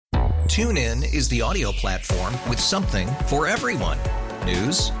TuneIn is the audio platform with something for everyone.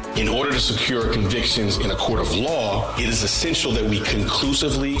 News. In order to secure convictions in a court of law, it is essential that we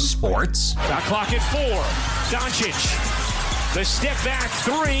conclusively. Sports. Shot clock at 4. Doncic. The step back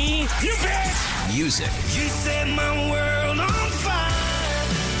 3. You bet. Music. You set my world on fire.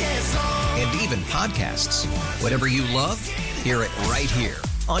 Yes, and even podcasts. Whatever you love, hear it right here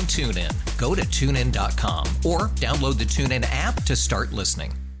on TuneIn. Go to TuneIn.com or download the TuneIn app to start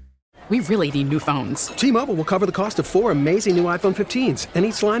listening. We really need new phones. T-Mobile will cover the cost of 4 amazing new iPhone 15s, and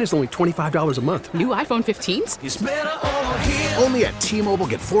each line is only $25 a month. New iPhone 15s? it's better over here. Only at T-Mobile,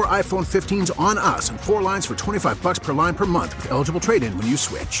 get 4 iPhone 15s on us and 4 lines for $25 per line per month with eligible trade-in when you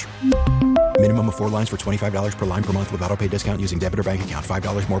switch. Minimum of 4 lines for $25 per line per month with autopay discount using debit or bank account.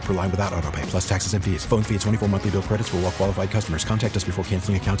 $5 more per line without autopay, plus taxes and fees. Phone fee at 24 monthly bill credits for well-qualified customers. Contact us before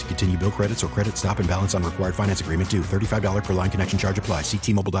canceling account to continue bill credits or credit stop and balance on required finance agreement due. $35 per line connection charge applies. See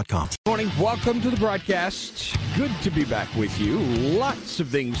T-Mobile.com. Morning. Welcome to the broadcast. Good to be back with you. Lots of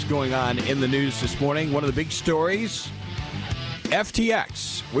things going on in the news this morning. One of the big stories,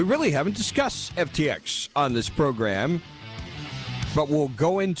 FTX. We really haven't discussed FTX on this program, but we'll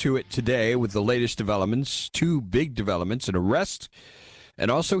go into it today with the latest developments, 2 big developments, an arrest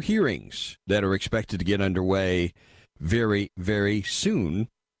and also hearings that are expected to get underway very, very soon.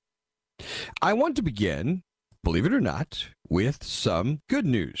 I want to begin, believe it or not, with some good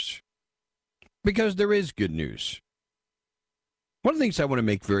news, because there is good news. One of the things I want to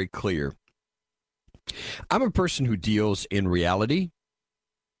make very clear, I'm a person who deals in reality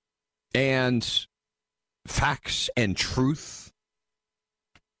and facts and truth.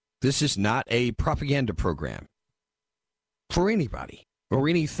 This is not a propaganda program for anybody or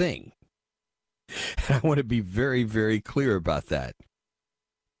anything. And I want to be very, very clear about that.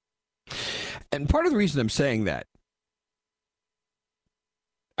 And part of the reason I'm saying that,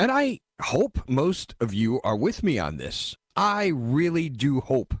 and I hope most of you are with me on this, I really do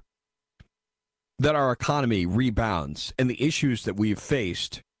hope that our economy rebounds and the issues that we've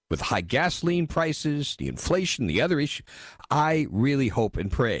faced with high gasoline prices, the inflation, the other issue, I really hope and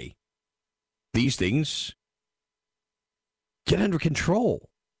pray these things get under control.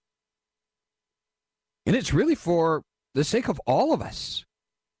 And it's really for the sake of all of us.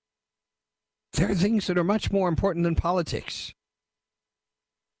 There are things that are much more important than politics.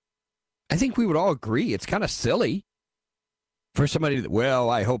 I think we would all agree it's kind of silly for somebody that, well,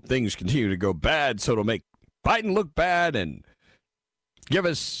 I hope things continue to go bad so it'll make Biden look bad and give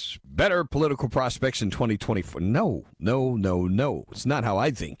us better political prospects in 2024. No. It's not how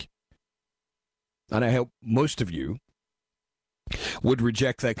I think. And I hope most of you would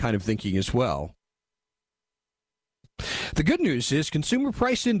reject that kind of thinking as well. The good news is Consumer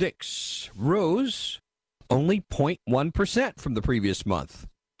Price Index rose only 0.1% from the previous month,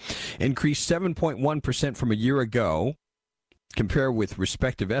 increased 7.1% from a year ago, compare with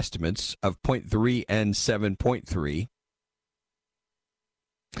respective estimates of 0.3 and 7.3.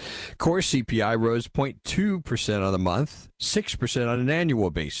 Core CPI rose 0.2% on the month, 6% on an annual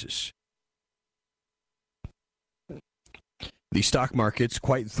basis. The stock market's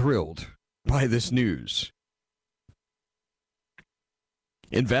quite thrilled by this news.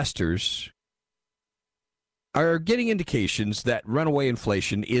 Investors are getting indications that runaway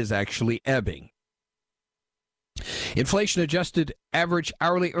inflation is actually ebbing. Inflation-adjusted average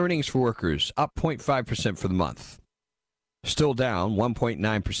hourly earnings for workers up 0.5% for the month. Still down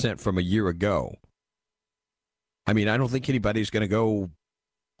 1.9% from a year ago. I mean, I don't think anybody's going to go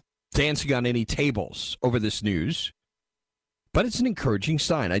dancing on any tables over this news, but it's an encouraging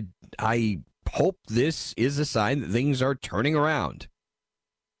sign. I hope this is a sign that things are turning around.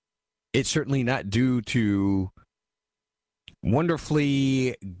 It's certainly not due to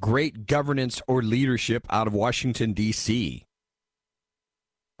wonderfully great governance or leadership out of Washington, D.C.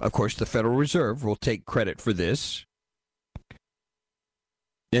 Of course, the Federal Reserve will take credit for this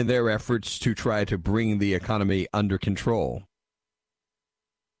in their efforts to try to bring the economy under control.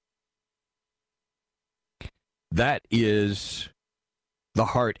 That is the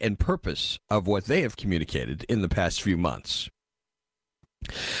heart and purpose of what they have communicated in the past few months.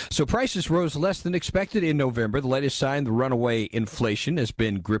 So prices rose less than expected in November. The latest sign the runaway inflation has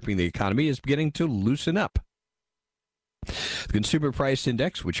been gripping the economy is beginning to loosen up. The Consumer Price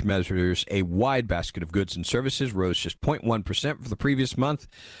Index, which measures a wide basket of goods and services, rose just 0.1% for the previous month,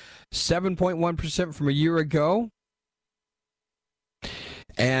 7.1% from a year ago.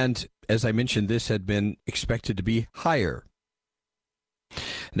 And as I mentioned, this had been expected to be higher.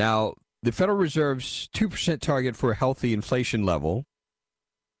 Now, the Federal Reserve's 2% target for a healthy inflation level,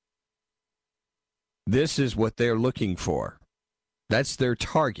 this is what they're looking for. That's their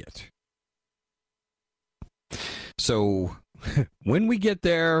target. So when we get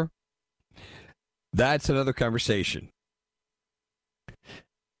there, that's another conversation.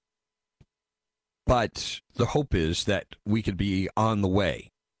 But the hope is that we could be on the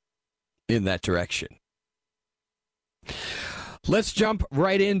way in that direction. Let's jump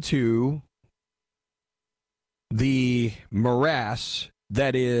right into the morass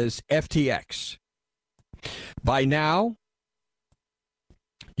that is FTX. By now,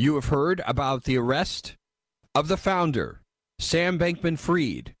 you have heard about the arrest of the founder, Sam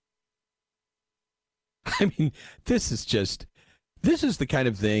Bankman-Fried. I mean, this is the kind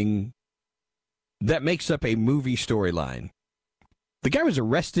of thing that makes up a movie storyline. The guy was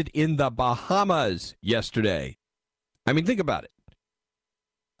arrested in the Bahamas yesterday. I mean, think about it.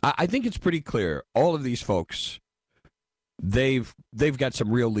 I think it's pretty clear. All of these folks, they've got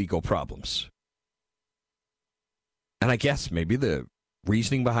some real legal problems. And I guess maybe the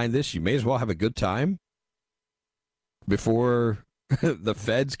reasoning behind this, you may as well have a good time before the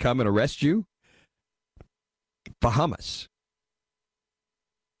feds come and arrest you. Bahamas.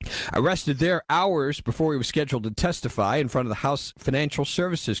 Arrested there hours before he was scheduled to testify in front of the House Financial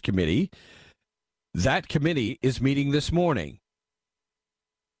Services Committee. That committee is meeting this morning.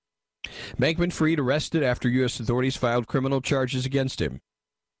 Bankman-Fried arrested after U.S. authorities filed criminal charges against him.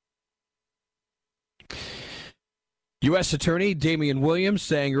 U.S. Attorney Damian Williams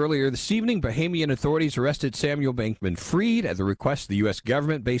saying earlier this evening Bahamian authorities arrested Samuel Bankman-Fried at the request of the U.S.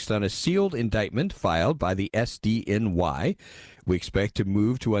 government based on a sealed indictment filed by the SDNY. We expect to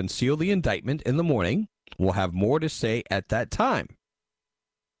move to unseal the indictment in the morning. We'll have more to say at that time.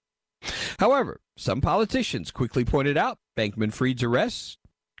 However, some politicians quickly pointed out Bankman-Fried's arrest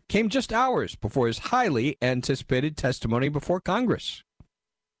came just hours before his highly anticipated testimony before Congress.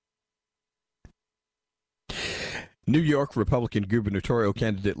 New York Republican gubernatorial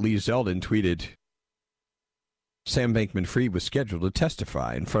candidate Lee Zeldin tweeted, Sam Bankman-Fried was scheduled to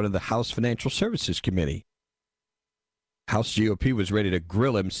testify in front of the House Financial Services Committee. House GOP was ready to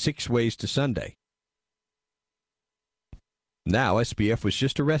grill him 6 ways to Sunday. Now SBF was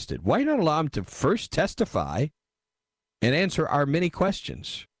just arrested. Why not allow him to first testify and answer our many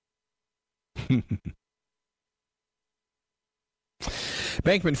questions?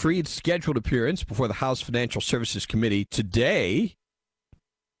 Bankman-Fried's scheduled appearance before the House Financial Services Committee today.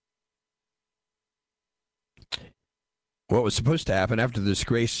 What was supposed to happen after the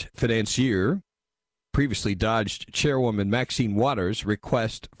disgraced financier previously dodged Chairwoman Maxine Waters'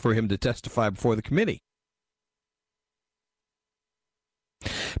 request for him to testify before the committee.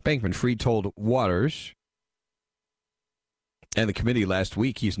 Bankman-Fried told Waters and the committee last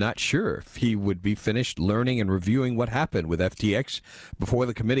week he's not sure if he would be finished learning and reviewing what happened with FTX before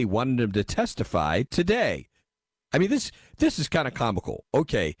the committee wanted him to testify today. I mean, this is kind of comical.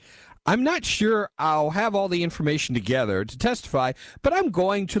 Okay, I'm not sure I'll have all the information together to testify, but I'm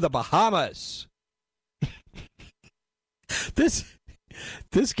going to the Bahamas. This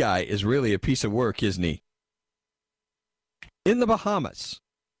guy is really a piece of work, isn't he? In the Bahamas.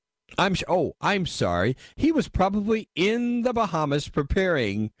 I'm sorry. He was probably in the Bahamas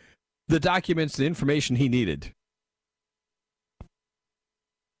preparing the documents, the information he needed.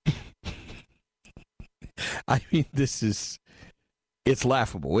 I mean, it's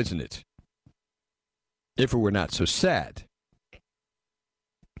laughable, isn't it? If it were not so sad.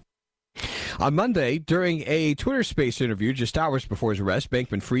 On Monday, during a Twitter Space interview just hours before his arrest,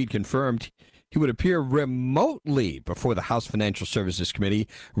 Bankman-Fried confirmed he would appear remotely before the House Financial Services Committee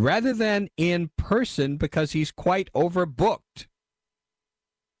rather than in person because he's quite overbooked.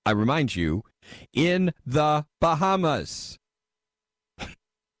 I remind you, in the Bahamas.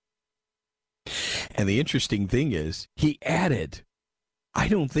 And the interesting thing is, he added, I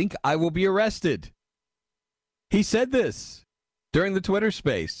don't think I will be arrested. He said this during the Twitter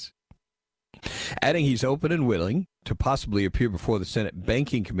Space, adding he's open and willing to possibly appear before the Senate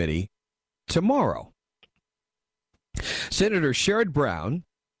Banking Committee tomorrow. Senator Sherrod Brown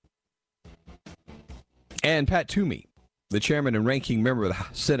and Pat Toomey, the chairman and ranking member of the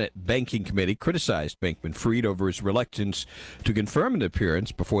Senate Banking Committee, criticized Bankman-Fried over his reluctance to confirm an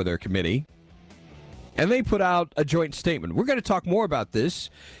appearance before their committee, and they put out a joint statement. We're going to talk more about this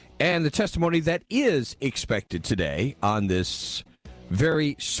and the testimony that is expected today on this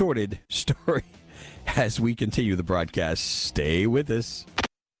very sordid story as we continue the broadcast. Stay with us.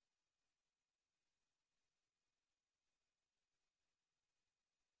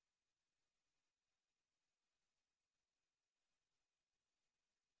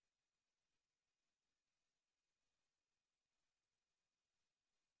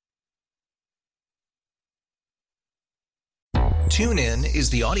 TuneIn is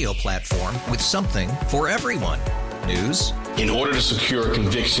the audio platform with something for everyone. News. In order to secure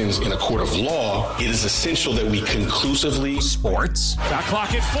convictions in a court of law, it is essential that we conclusively. Sports. Shot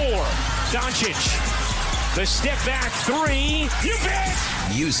clock at 4. Doncic. The step back 3. You bet.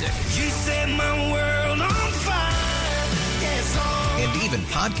 Music. You set my world on fire. Yes, and even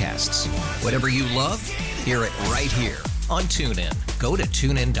podcasts. Whatever you love, hear it right here on TuneIn. Go to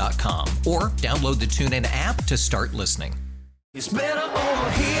TuneIn.com or download the TuneIn app to start listening. it's better over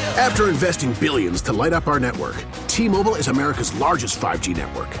here. After investing billions to light up our network, T-Mobile is America's largest 5G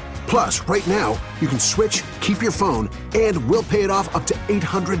network. Plus, right now, you can switch, keep your phone, and we'll pay it off up to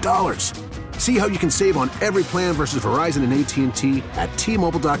 $800. See how you can save on every plan versus Verizon and AT&T at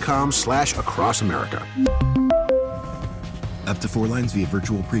T-Mobile.com/across America. Up to 4 lines via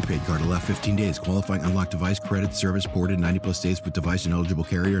virtual prepaid card. Allow 15 days. Qualifying unlocked device credit service ported 90-plus days with device and eligible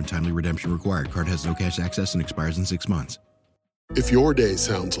carrier and timely redemption required. Card has no cash access and expires in 6 months. If your day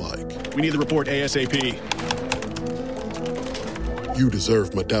sounds like, we need the report ASAP, you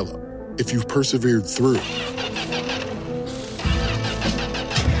deserve Modelo. If you've persevered through,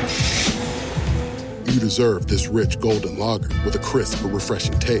 you deserve this rich golden lager with a crisp but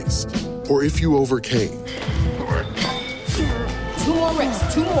refreshing taste. Or if you overcame. 2 more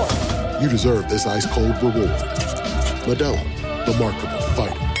reps, 2 more. You deserve this ice-cold reward. Modelo, the Markable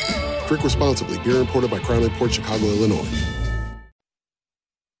Fighter. Drink responsibly. Beer imported by Crown Imports, Chicago, Illinois.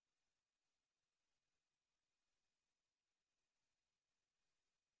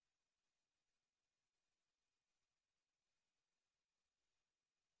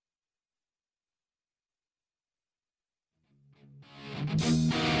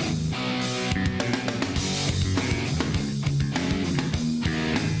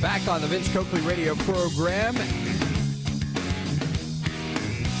 Back on the Vince Coakley radio program.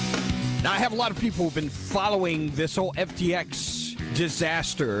 Now, I have a lot of people who've been following this whole FTX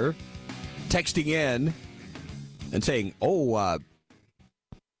disaster, texting in and saying, the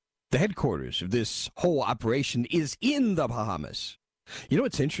headquarters of this whole operation is in the Bahamas. You know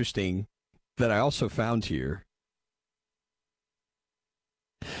what's interesting that I also found here?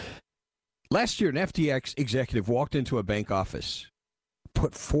 Last year, an FTX executive walked into a bank office,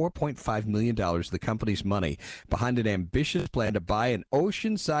 put $4.5 million of the company's money behind an ambitious plan to buy an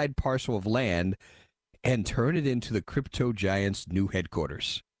oceanside parcel of land and turn it into the crypto giant's new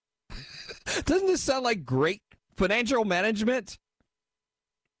headquarters. Doesn't this sound like great financial management?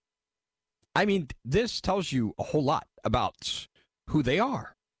 I mean, this tells you a whole lot about who they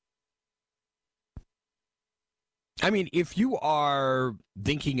are. I mean, if you are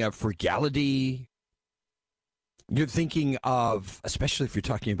thinking of frugality, you're thinking of, especially if you're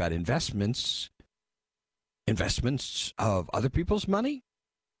talking about investments of other people's money.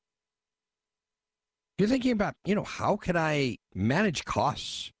 You're thinking about, how can I manage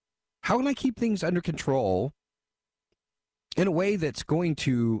costs? How can I keep things under control in a way that's going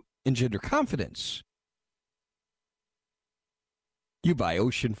to engender confidence? You buy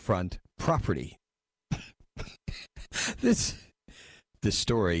oceanfront property. This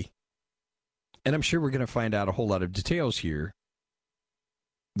story, and I'm sure we're going to find out a whole lot of details here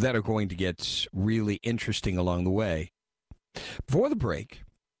that are going to get really interesting along the way. Before the break,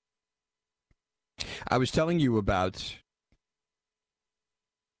 I was telling you about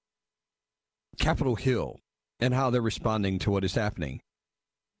Capitol Hill and how they're responding to what is happening.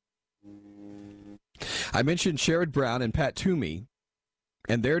 I mentioned Sherrod Brown and Pat Toomey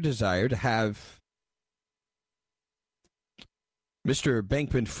and their desire to have Mr.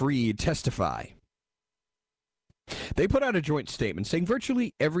 Bankman-Fried testify. They put out a joint statement saying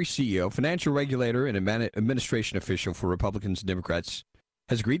virtually every CEO, financial regulator, and administration official for Republicans and Democrats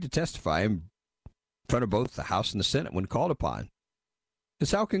has agreed to testify in front of both the House and the Senate when called upon.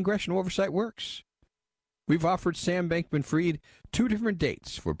 That's how congressional oversight works. We've offered Sam Bankman-Fried 2 different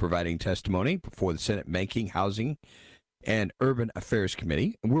dates for providing testimony before the Senate Banking, Housing, and Urban Affairs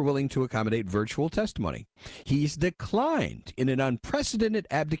Committee, and we're willing to accommodate virtual testimony. He's declined in an unprecedented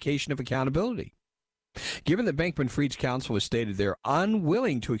abdication of accountability. Given that Bankman-Fried's counsel has stated they're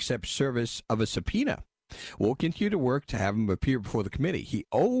unwilling to accept service of a subpoena, we'll continue to work to have him appear before the committee. He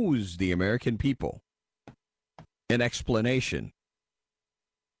owes the American people an explanation.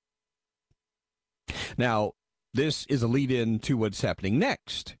 Now, this is a lead-in to what's happening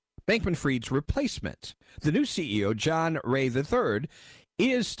next. Bankman-Fried's replacement, the new CEO, John Ray III,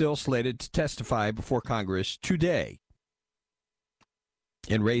 is still slated to testify before Congress today.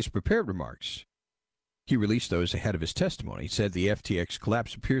 In Ray's prepared remarks, He released those ahead of his testimony. He said the FTX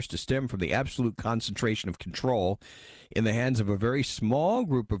collapse appears to stem from the absolute concentration of control in the hands of a very small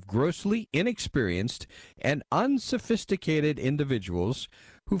group of grossly inexperienced and unsophisticated individuals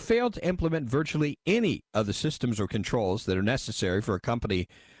who failed to implement virtually any of the systems or controls that are necessary for a company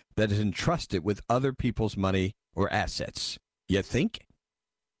that is entrusted with other people's money or assets. You think?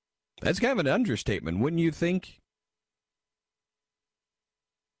 That's kind of an understatement, wouldn't you think?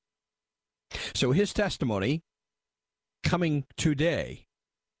 So his testimony coming today.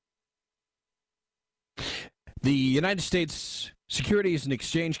 The United States Securities and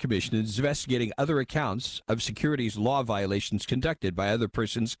Exchange Commission is investigating other accounts of securities law violations conducted by other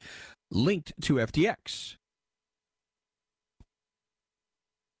persons linked to FTX.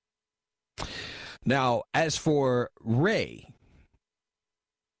 Now, as for Ray,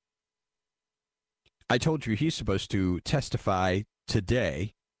 I told you he's supposed to testify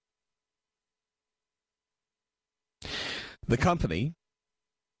today. The company,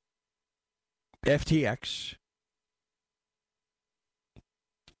 FTX,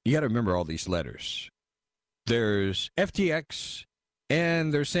 you got to remember all these letters. There's FTX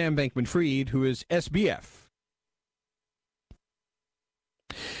and there's Sam Bankman-Fried, who is SBF.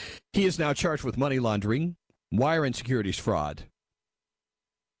 He is now charged with money laundering, wire and securities fraud.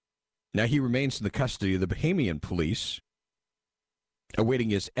 Now he remains in the custody of the Bahamian police,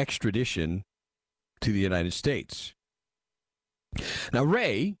 awaiting his extradition to the United States. Now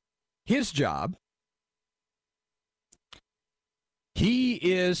Ray, his job, he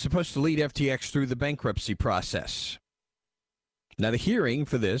is supposed to lead FTX through the bankruptcy process. Now the hearing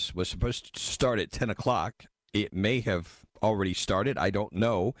for this was supposed to start at 10 o'clock. It may have already started. I don't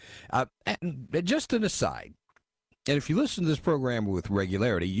know. And just an aside, and if you listen to this program with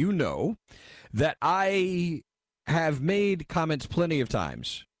regularity, you know that I have made comments plenty of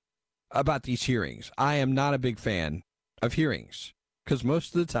times about these hearings. I am not a big fan of hearings because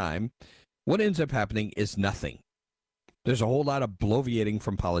most of the time what ends up happening is nothing. There's a whole lot of bloviating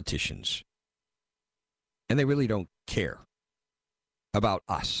from politicians, and they really don't care about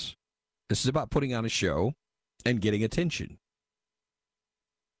us. This is about putting on a show and getting attention.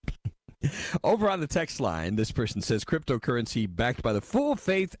 Over on the text line, this person says cryptocurrency backed by the full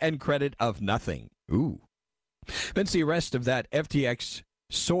faith and credit of nothing. Ooh. Vince, the arrest of that FTX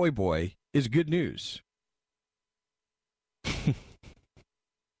soy boy is good news.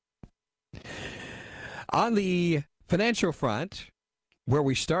 On the financial front, where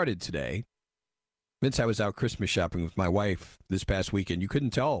we started today, Vince, I was out Christmas shopping with my wife this past weekend. You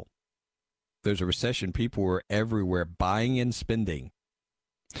couldn't tell. There's a recession. People were everywhere buying and spending.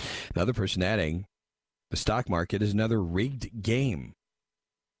 Another person adding, the stock market is another rigged game.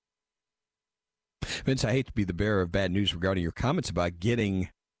 Vince, I hate to be the bearer of bad news regarding your comments about getting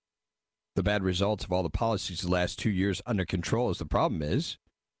the bad results of all the policies the last 2 years under control. As the problem is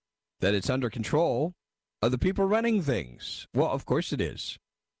that it's under control of the people running things. Well, of course it is.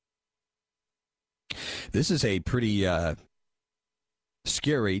 This is a pretty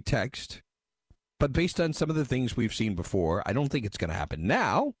scary text. But based on some of the things we've seen before, I don't think it's going to happen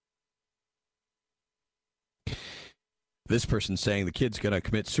now. This person's saying the kid's going to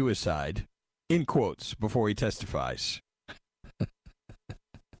commit suicide, in quotes, before he testifies.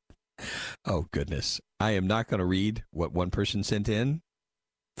 Oh, goodness. I am not going to read what one person sent in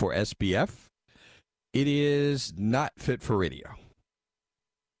for SBF. It is not fit for radio.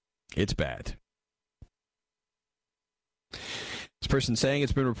 It's bad. This person saying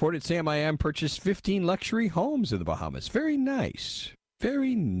it's been reported Sam I Am purchased 15 luxury homes in the Bahamas. Very nice.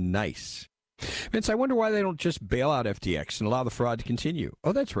 Very nice. Vince, I wonder why they don't just bail out FTX and allow the fraud to continue.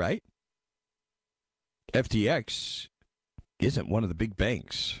 Oh, that's right. FTX isn't one of the big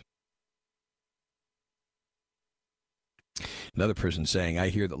banks. Another person saying, I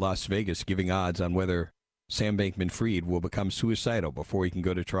hear that Las Vegas giving odds on whether Sam Bankman-Fried will become suicidal before he can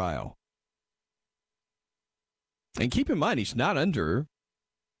go to trial. And keep in mind, he's not under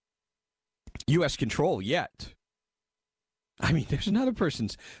U.S. control yet. I mean, there's another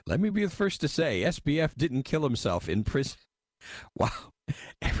person's, let me be the first to say, SBF didn't kill himself in prison. Wow.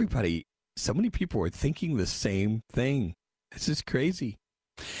 Everybody, so many people are thinking the same thing. This is crazy.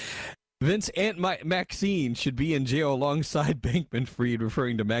 Vince, Aunt Maxine should be in jail alongside Bankman-Fried,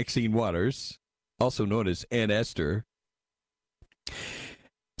 referring to Maxine Waters, also known as Aunt Esther.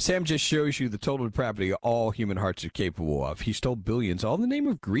 Sam just shows you the total depravity all human hearts are capable of. He stole billions, all in the name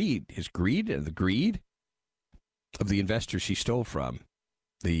of greed. His greed and the greed of the investors he stole from.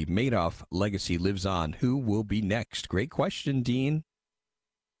 The Madoff legacy lives on. Who will be next? Great question, Dean.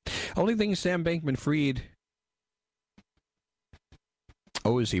 Only thing Sam Bankman-Fried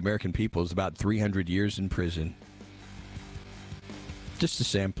owes the American people is about 300 years in prison. Just a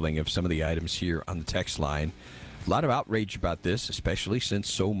sampling of some of the items here on the text line. A lot of outrage about this, especially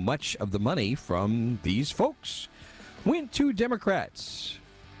since so much of the money from these folks went to Democrats,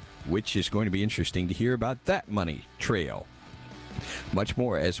 which is going to be interesting to hear about that money trail. Much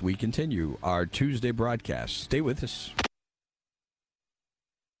more as we continue our Tuesday broadcast. Stay with us.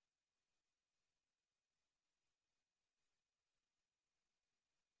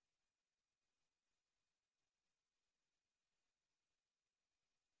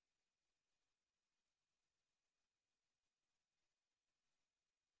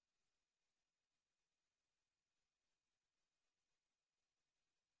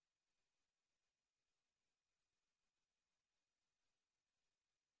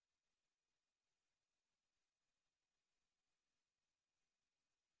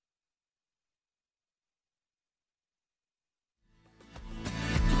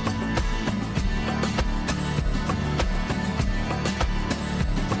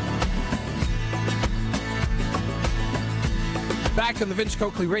 Back on the Vince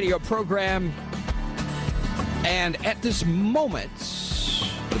Coakley radio program, and at this moment,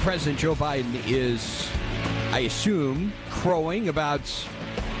 the President Joe Biden is, I assume, crowing about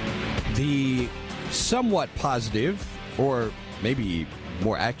the somewhat positive, or maybe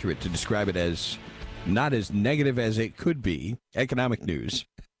more accurate to describe it as not as negative as it could be, economic news.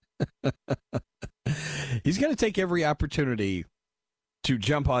 He's going to take every opportunity to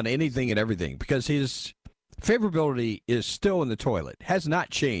jump on anything and everything because his favorability is still in the toilet, has not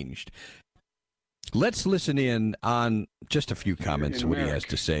changed. Let's listen in on just a few comments of what he has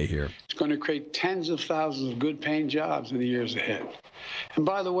to say here. It's going to create tens of thousands of good-paying jobs in the years ahead. And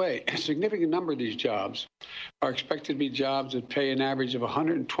by the way, a significant number of these jobs are expected to be jobs that pay an average of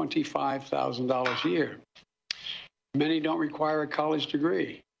 $125,000 a year. Many don't require a college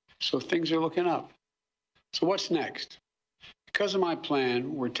degree, so things are looking up. So what's next? Because of my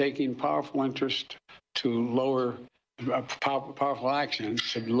plan, we're taking powerful interest to lower powerful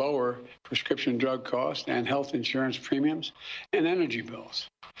actions to lower prescription drug costs and health insurance premiums and energy bills.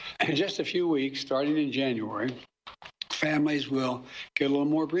 In just a few weeks, starting in January, families will get a little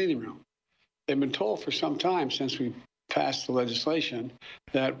more breathing room. They've been told for some time since we passed the legislation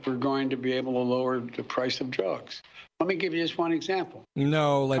that we're going to be able to lower the price of drugs. Let me give you just one example.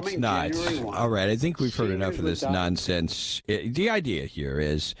 No, let's not. All right, I think we've heard enough of this nonsense. The idea here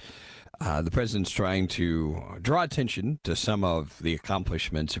is the president's trying to draw attention to some of the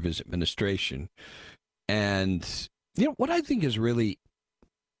accomplishments of his administration. And, you know, what I think is really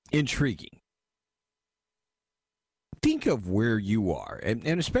intriguing, think of where you are,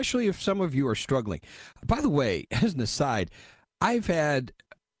 and especially if some of you are struggling. By the way, as an aside, I've had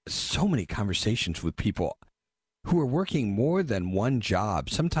so many conversations with people who are working more than one job,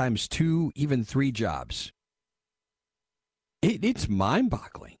 sometimes 2, even 3 jobs. It's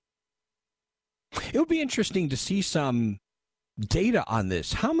mind-boggling. It would be interesting to see some data on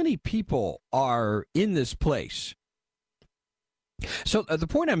this. How many people are in this place? So the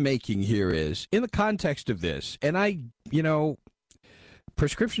point I'm making here is, in the context of this, and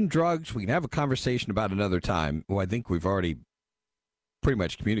prescription drugs, we can have a conversation about another time. Well, I think we've already pretty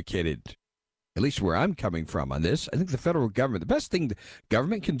much communicated, at least where I'm coming from on this. I think the federal government, the best thing the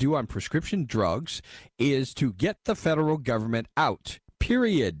government can do on prescription drugs is to get the federal government out,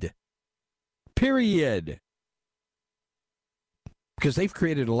 period. Because they've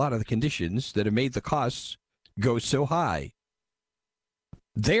created a lot of the conditions that have made the costs go so high.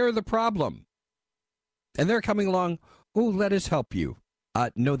 They're the problem. And they're coming along, oh, let us help you.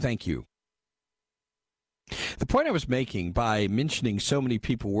 No, thank you. The point I was making by mentioning so many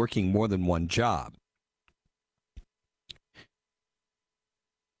people working more than one job,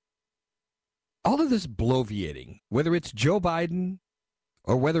 all of this bloviating, whether it's Joe Biden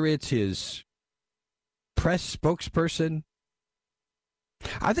or whether it's his press spokesperson,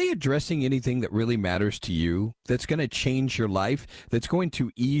 are they addressing anything that really matters to you, that's going to change your life, that's going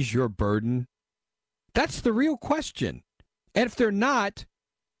to ease your burden? That's the real question. And if they're not,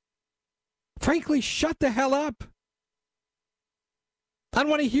 frankly, shut the hell up. I don't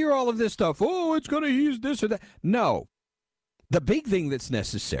want to hear all of this stuff. Oh, it's going to ease this or that. No. The big thing that's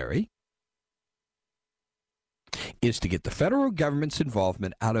necessary is to get the federal government's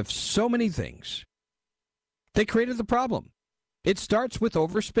involvement out of so many things. They created the problem. It starts with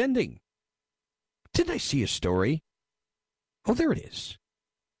overspending. Didn't I see a story? Oh, there it is.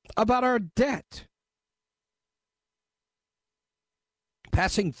 About our debt.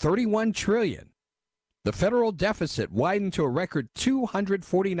 Passing $31 trillion. The federal deficit widened to a record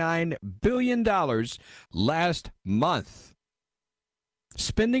 $249 billion last month.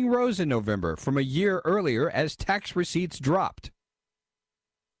 Spending rose in November from a year earlier as tax receipts dropped.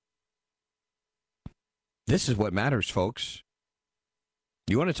 This is what matters, folks.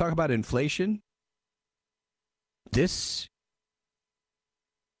 You want to talk about inflation? This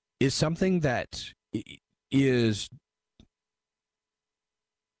is something that is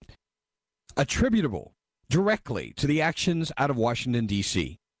attributable directly to the actions out of Washington,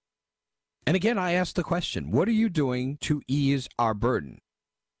 D.C. And again, I ask the question, what are you doing to ease our burden?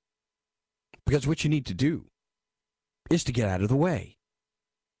 Because what you need to do is to get out of the way.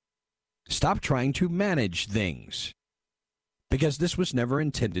 Stop trying to manage things. Because this was never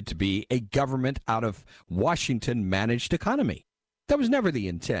intended to be a government out of Washington managed economy. That was never the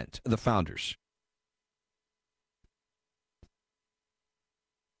intent of the founders.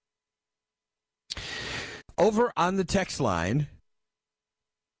 Over on the text line,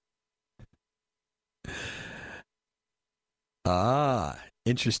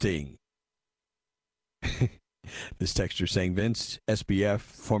 interesting. This texter saying Vince, SBF,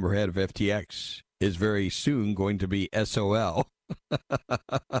 former head of FTX, is very soon going to be SOL.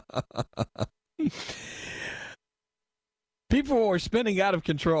 People are spending out of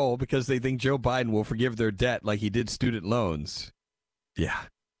control because they think Joe Biden will forgive their debt like he did student loans. Yeah.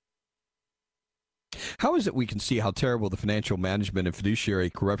 How is it we can see how terrible the financial management and fiduciary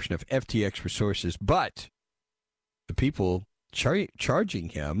corruption of FTX resources, but the people charging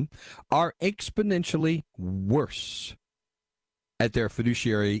him are exponentially worse at their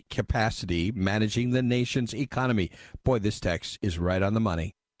fiduciary capacity managing the nation's economy? Boy, this text is right on the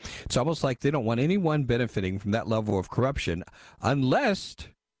money. It's almost like they don't want anyone benefiting from that level of corruption unless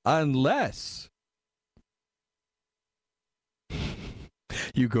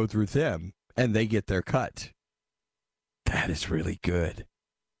you go through them and they get their cut. That is really good.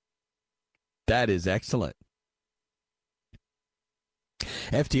 That is excellent.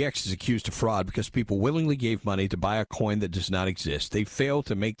 FTX is accused of fraud because people willingly gave money to buy a coin that does not exist. They failed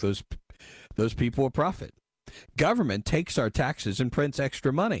to make those people a profit. Government takes our taxes and prints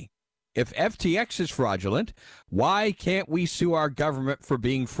extra money. If FTX is fraudulent, why can't we sue our government for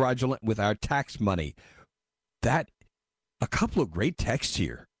being fraudulent with our tax money? A couple of great texts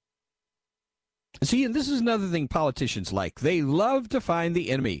here. See, and this is another thing politicians like. They love to find the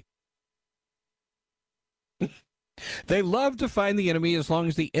enemy. They love to find the enemy as long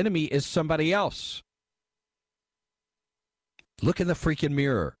as the enemy is somebody else. Look in the freaking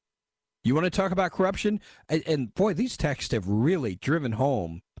mirror. You want to talk about corruption? And boy, these texts have really driven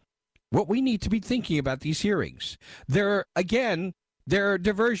home what we need to be thinking about these hearings. There are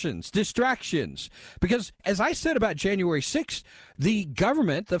diversions, distractions. Because as I said about January 6th, the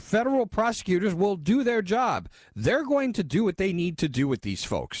government, the federal prosecutors will do their job. They're going to do what they need to do with these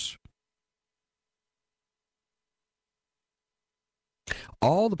folks.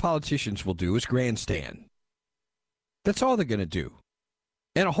 All the politicians will do is grandstand. That's all they're going to do.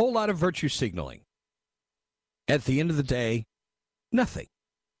 And a whole lot of virtue signaling. At the end of the day, nothing.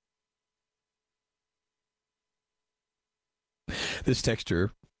 This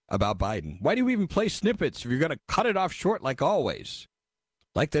texter about Biden. Why do you even play snippets if you're going to cut it off short like always?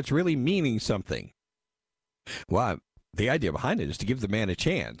 Like that's really meaning something. Well, the idea behind it is to give the man a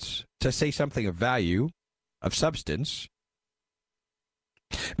chance to say something of value, of substance.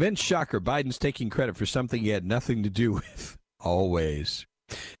 Vince, shocker, Biden's taking credit for something he had nothing to do with. Always.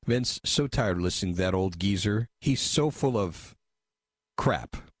 Vince, so tired of listening to that old geezer. He's so full of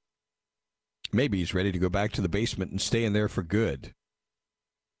crap. Maybe he's ready to go back to the basement and stay in there for good.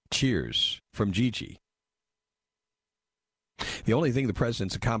 Cheers from Gigi. The only thing the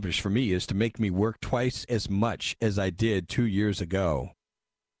president's accomplished for me is to make me work twice as much as I did 2 years ago.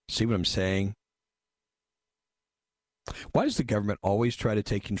 See what I'm saying? Why does the government always try to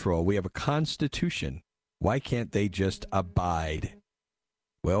take control? We have a constitution. Why can't they just abide?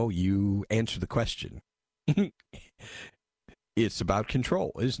 Well, you answer the question. It's about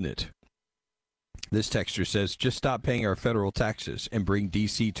control, isn't it? This texter says, just stop paying our federal taxes and bring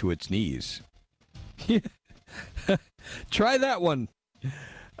D.C. to its knees. Try that one.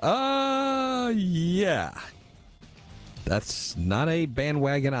 Yeah. That's not a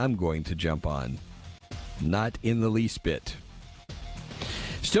bandwagon I'm going to jump on. Not in the least bit.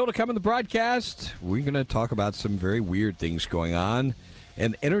 Still to come in the broadcast, we're going to talk about some very weird things going on.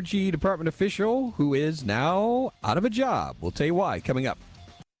 An Energy Department official who is now out of a job. We'll tell you why coming up.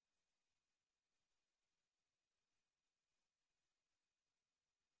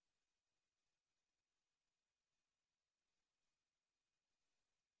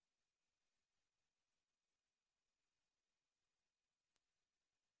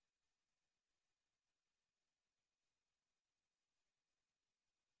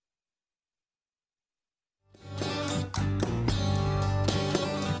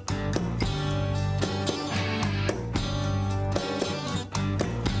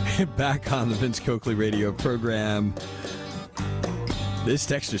 Back on the Vince Coakley radio program. This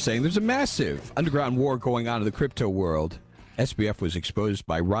texter saying there's a massive underground war going on in the crypto world. SBF was exposed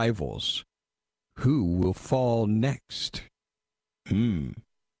by rivals. Who will fall next?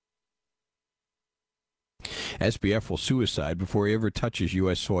 SBF will suicide before he ever touches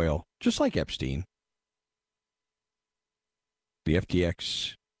U.S. soil, just like Epstein. The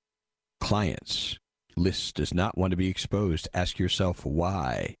FTX clients list does not want to be exposed. Ask yourself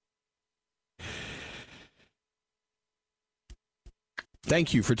why.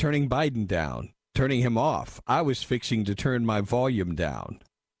 Thank you for turning Biden down, turning him off. I was fixing to turn my volume down.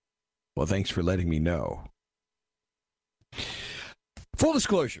 Well, thanks for letting me know. Full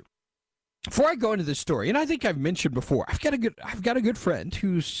disclosure. Before I go into this story, and I think I've mentioned before, I've got a good friend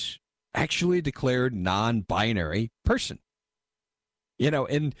who's actually a declared non-binary person. You know,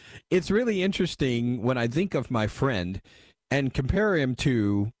 and it's really interesting when I think of my friend and compare him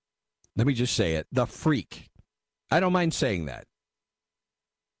to, let me just say it, the freak. I don't mind saying that.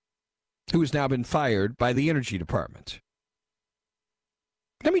 Who has now been fired by the Energy Department.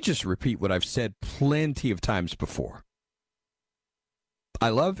 Let me just repeat what I've said plenty of times before. I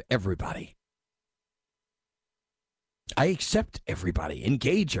love everybody. I accept everybody,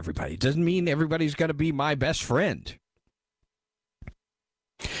 engage everybody. Doesn't mean everybody's got to be my best friend.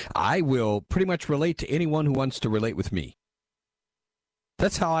 I will pretty much relate to anyone who wants to relate with me.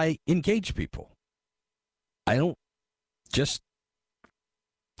 That's how I engage people. I don't just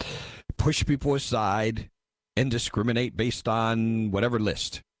push people aside and discriminate based on whatever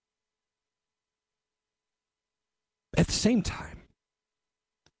list. At the same time,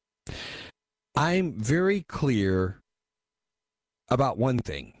 I'm very clear about one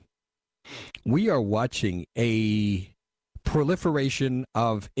thing. We are watching a proliferation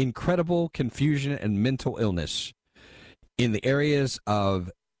of incredible confusion and mental illness in the areas of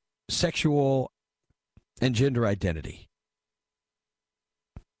sexual and gender identity.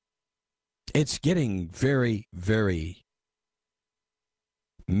 It's getting very, very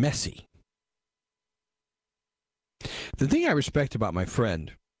messy. The thing I respect about my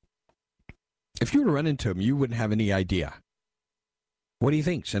friend, if you were to run into him, you wouldn't have any idea what he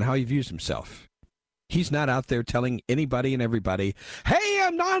thinks and how he views himself. He's not out there telling anybody and everybody, hey,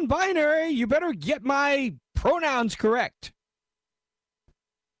 I'm non-binary, you better get my pronouns correct.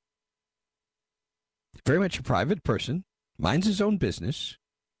 Very much a private person, minds his own business,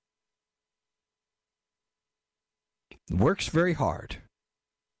 works very hard,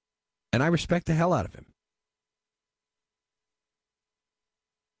 and I respect the hell out of him.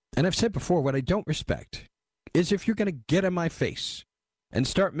 And I've said before, what I don't respect is if you're going to get in my face and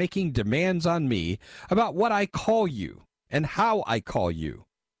start making demands on me about what I call you and how I call you.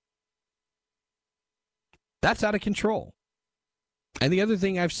 That's out of control. And the other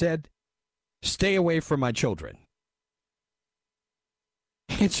thing I've said, stay away from my children.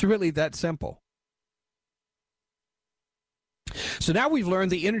 It's really that simple. So now we've learned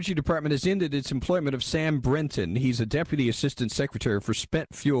the Energy Department has ended its employment of Sam Brenton. He's a Deputy Assistant Secretary for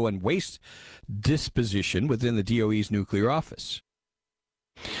Spent Fuel and Waste Disposition within the DOE's nuclear office.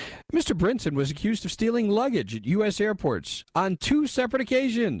 Mr. Brenton was accused of stealing luggage at U.S. airports on 2 separate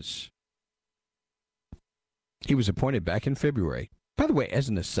occasions. He was appointed back in February. By the way, as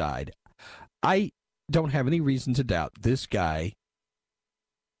an aside, I don't have any reason to doubt this guy.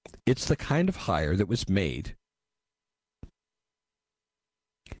 It's the kind of hire that was made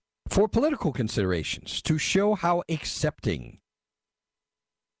for political considerations, to show how accepting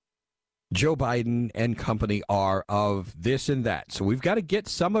Joe Biden and company are of this and that. So we've got to get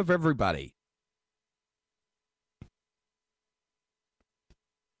some of everybody.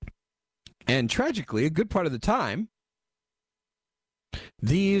 And tragically, a good part of the time,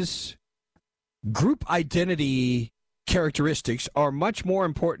 these group identity characteristics are much more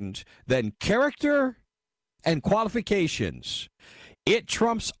important than character and qualifications. It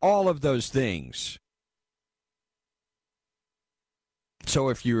trumps all of those things. So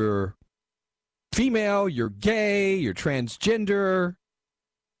if you're female, you're gay, you're transgender,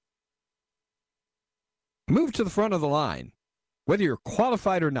 move to the front of the line, whether you're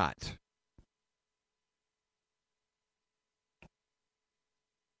qualified or not.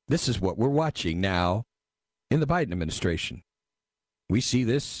 This is what we're watching now in the Biden administration. We see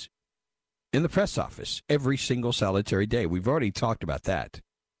this in the press office every single solitary day. We've already talked about that.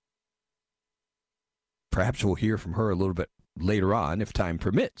 Perhaps we'll hear from her a little bit later on if time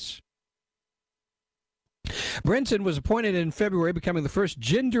permits. Brenton was appointed in February, becoming the first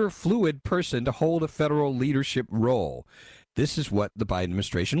gender-fluid person to hold a federal leadership role. This is what the Biden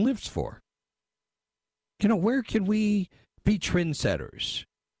administration lives for. You know, where can we be trendsetters?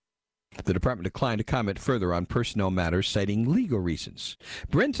 The department declined to comment further on personnel matters, citing legal reasons.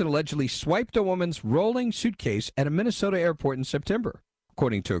 Brinton allegedly swiped a woman's rolling suitcase at a Minnesota airport in September,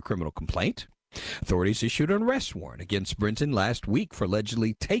 according to a criminal complaint. Authorities issued an arrest warrant against Brinton last week for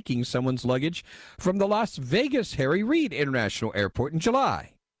allegedly taking someone's luggage from the Las Vegas Harry Reid International Airport in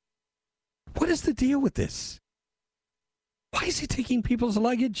July. What is the deal with this? Why is he taking people's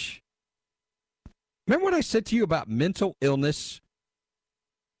luggage? Remember what I said to you about mental illness?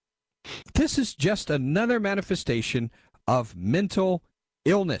 This is just another manifestation of mental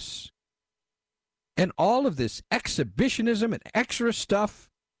illness. And all of this exhibitionism and extra stuff,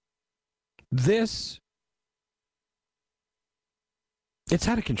 it's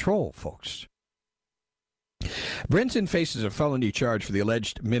out of control, folks. Brinton faces a felony charge for the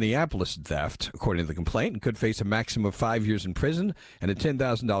alleged Minneapolis theft, according to the complaint, and could face a maximum of 5 years in prison and a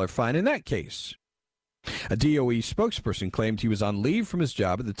 $10,000 fine in that case. A DOE spokesperson claimed he was on leave from his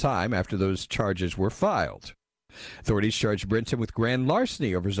job at the time after those charges were filed. Authorities charged Brinton with grand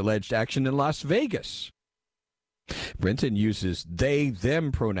larceny over his alleged action in Las Vegas. Brinton uses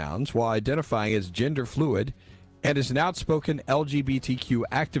they-them pronouns while identifying as gender fluid and is an outspoken LGBTQ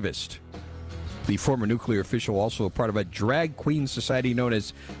activist. The former nuclear official also a part of a drag queen society known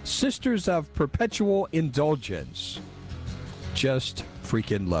as Sisters of Perpetual Indulgence. Just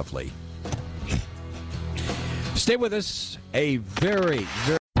freaking lovely. Stay with us. A very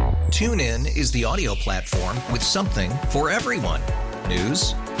TuneIn is the audio platform with something for everyone.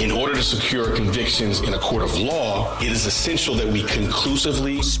 News. In order to secure convictions in a court of law, it is essential that we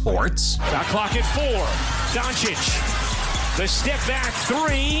conclusively. Sports. Shot clock at 4. Doncic. The step back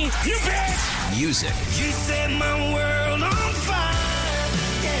 3. You bet. Music. You set my world on fire.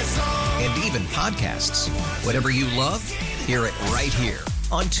 Yes, and even podcasts. Whatever you love, hear it right here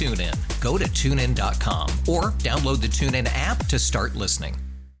on TuneIn. Go to TuneIn.com or download the TuneIn app to start listening.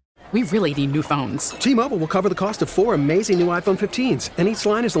 We really need new phones. T-Mobile will cover the cost of 4 amazing new iPhone 15s, and each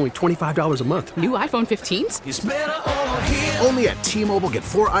line is only $25 a month. New iPhone 15s? It's better over here. Only at T-Mobile, get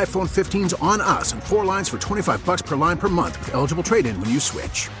 4 iPhone 15s on us and 4 lines for $25 per line per month with eligible trade-in when you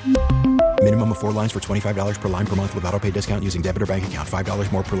switch. Minimum of 4 lines for $25 per line per month with autopay discount using debit or bank account.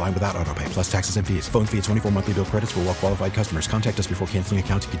 $5 more per line without autopay, plus taxes and fees. Phone fee at 24 monthly bill credits for well-qualified customers. Contact us before canceling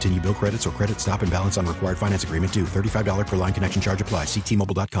account to continue bill credits or credit stop and balance on required finance agreement due. $35 per line connection charge applies. See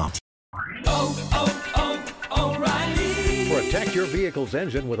T-Mobile.com. O'Reilly. Protect your vehicle's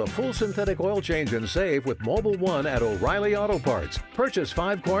engine with a full synthetic oil change and save with Mobile One at O'Reilly Auto Parts. Purchase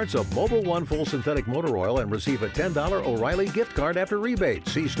 5 quarts of Mobile One full synthetic motor oil and receive a $10 O'Reilly gift card after rebate.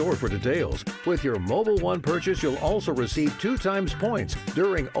 See store for details. With your Mobile One purchase, you'll also receive 2 times points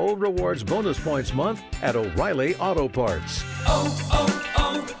during O Rewards Bonus Points Month at O'Reilly Auto Parts.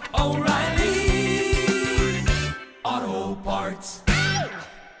 O'Reilly.